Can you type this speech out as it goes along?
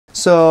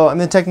So I'm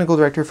the technical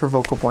director for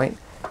Vocal Point,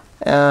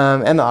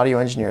 and the audio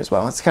engineer as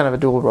well. It's kind of a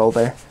dual role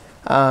there.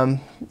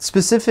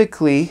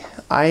 Specifically,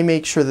 I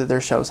make sure that their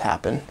shows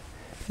happen.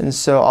 And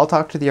so I'll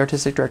talk to the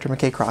artistic director,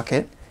 McKay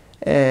Crockett,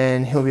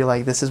 and he'll be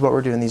like, this is what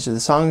we're doing. These are the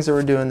songs that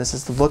we're doing. This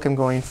is the look I'm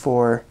going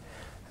for.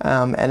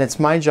 And it's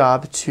my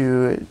job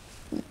to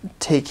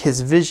take his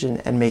vision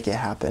and make it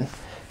happen.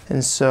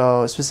 And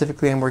so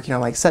specifically, I'm working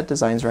on like set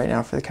designs right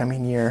now for the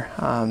coming year.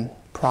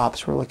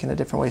 Props, we're looking at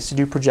different ways to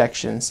do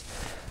projections.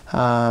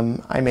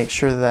 I make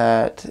sure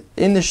that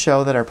in the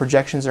show that our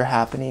projections are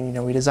happening. You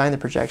know, we design the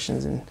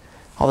projections and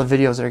all the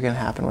videos that are going to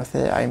happen with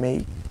it. I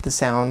make the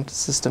sound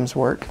systems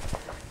work.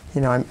 You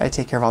know, I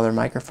take care of all their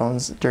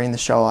microphones. During the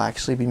show, I'll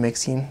actually be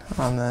mixing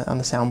on the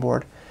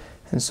soundboard,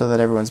 and so that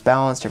everyone's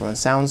balanced, everyone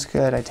sounds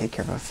good. I take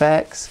care of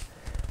effects.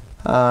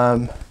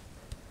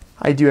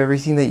 I do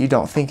everything that you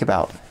don't think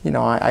about. You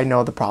know, I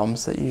know the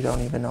problems that you don't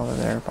even know that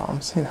there are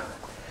problems. You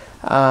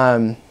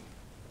know,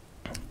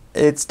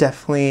 it's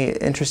definitely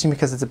interesting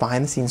because it's a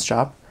behind-the-scenes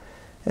job,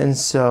 and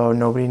so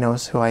nobody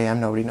knows who I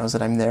am. Nobody knows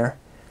that I'm there,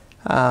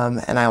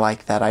 and I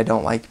like that. I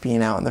don't like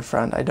being out in the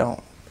front. I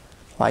don't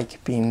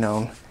like being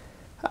known.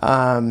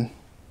 And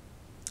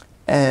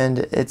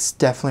it's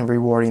definitely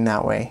rewarding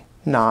that way,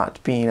 not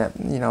being at,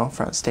 you know,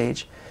 front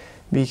stage,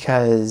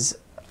 because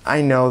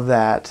I know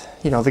that,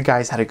 you know, the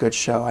guys had a good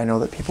show. I know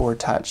that people were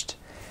touched,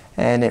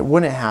 and it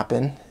wouldn't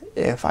happen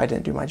if I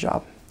didn't do my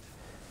job.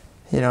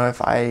 You know,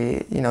 if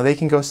you know, they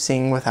can go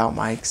sing without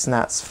mics, and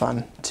that's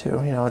fun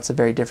too. You know, it's a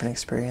very different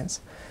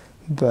experience,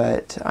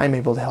 but I'm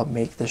able to help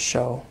make this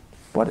show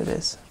what it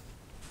is.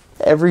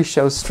 Every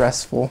show's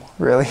stressful,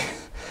 really.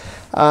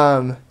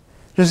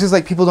 Just because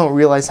like people don't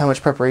realize how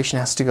much preparation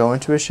has to go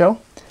into a show.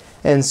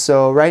 And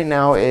so right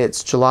now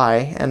it's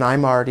July, and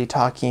I'm already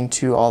talking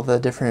to all the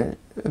different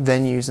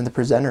venues and the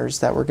presenters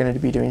that we're going to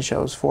be doing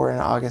shows for in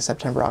August,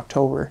 September,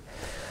 October.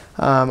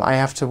 I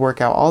have to work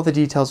out all the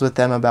details with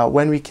them about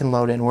when we can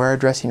load in, where our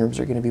dressing rooms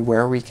are going to be,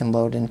 where we can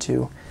load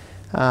into,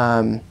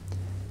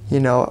 you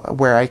know,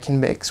 where I can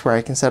mix, where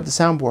I can set up the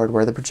soundboard,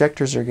 where the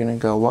projectors are going to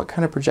go, what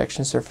kind of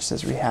projection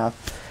surfaces we have.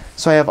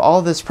 So I have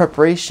all this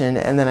preparation,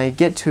 and then I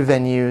get to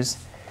venues,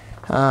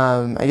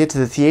 I get to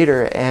the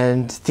theater,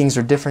 and things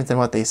are different than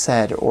what they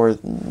said, or,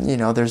 you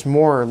know, there's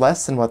more or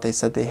less than what they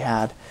said they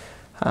had,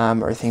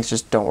 or things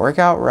just don't work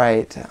out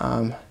right.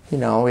 You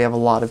know, we have a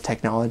lot of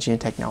technology,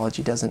 and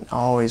technology doesn't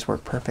always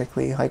work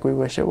perfectly like we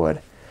wish it would.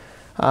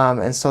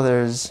 And so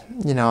there's,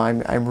 you know,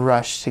 I'm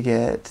rushed to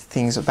get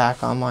things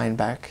back online,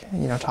 back,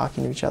 you know,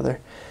 talking to each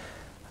other.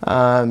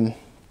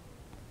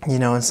 You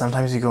know, and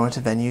sometimes you go into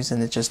venues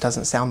and it just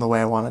doesn't sound the way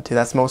I want it to.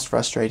 That's most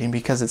frustrating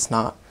because it's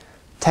not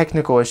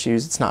technical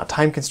issues, it's not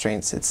time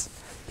constraints, it's,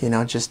 you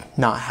know, just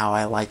not how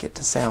I like it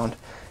to sound.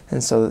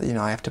 And so, you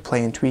know, I have to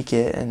play and tweak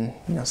it, and,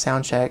 you know,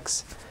 sound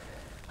checks.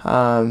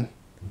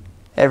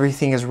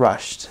 Everything is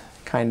rushed,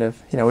 kind of.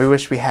 You know, we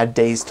wish we had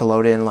days to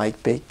load in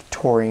like big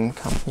touring,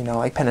 you know,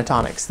 like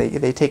Pentatonics.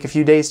 They take a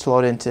few days to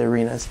load into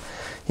arenas.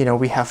 You know,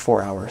 we have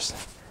 4 hours.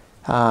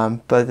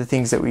 But the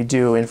things that we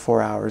do in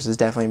 4 hours is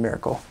definitely a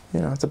miracle.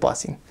 You know, it's a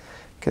blessing,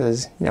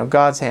 because, you know,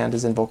 God's hand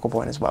is in Vocal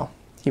Point as well.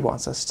 He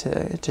wants us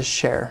to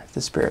share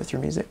the Spirit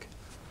through music.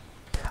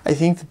 I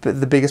think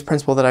the biggest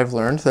principle that I've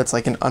learned that's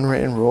like an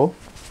unwritten rule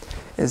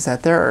is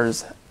that there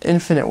is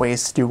infinite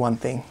ways to do one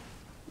thing.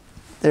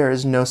 There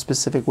is no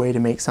specific way to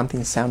make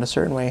something sound a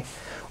certain way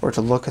or to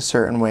look a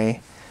certain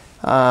way.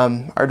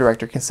 Our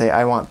director can say,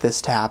 I want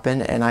this to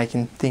happen, and I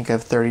can think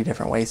of 30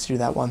 different ways to do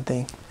that one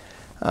thing.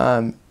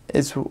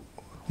 It's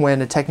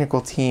when a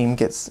technical team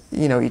gets,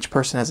 you know, each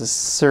person has a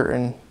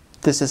certain,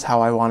 this is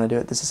how I want to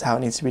do it, this is how it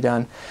needs to be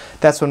done,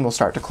 that's when we'll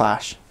start to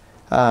clash.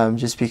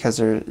 Just because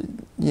they're,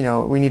 you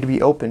know, we need to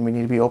be open. We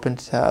need to be open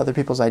to other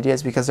people's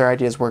ideas, because their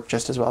ideas work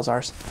just as well as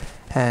ours,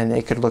 and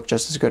it could look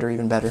just as good or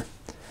even better.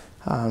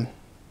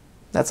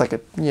 That's like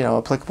a, you know,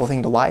 applicable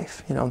thing to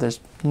life. You know, there's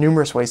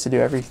numerous ways to do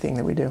everything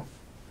that we do.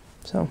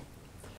 So.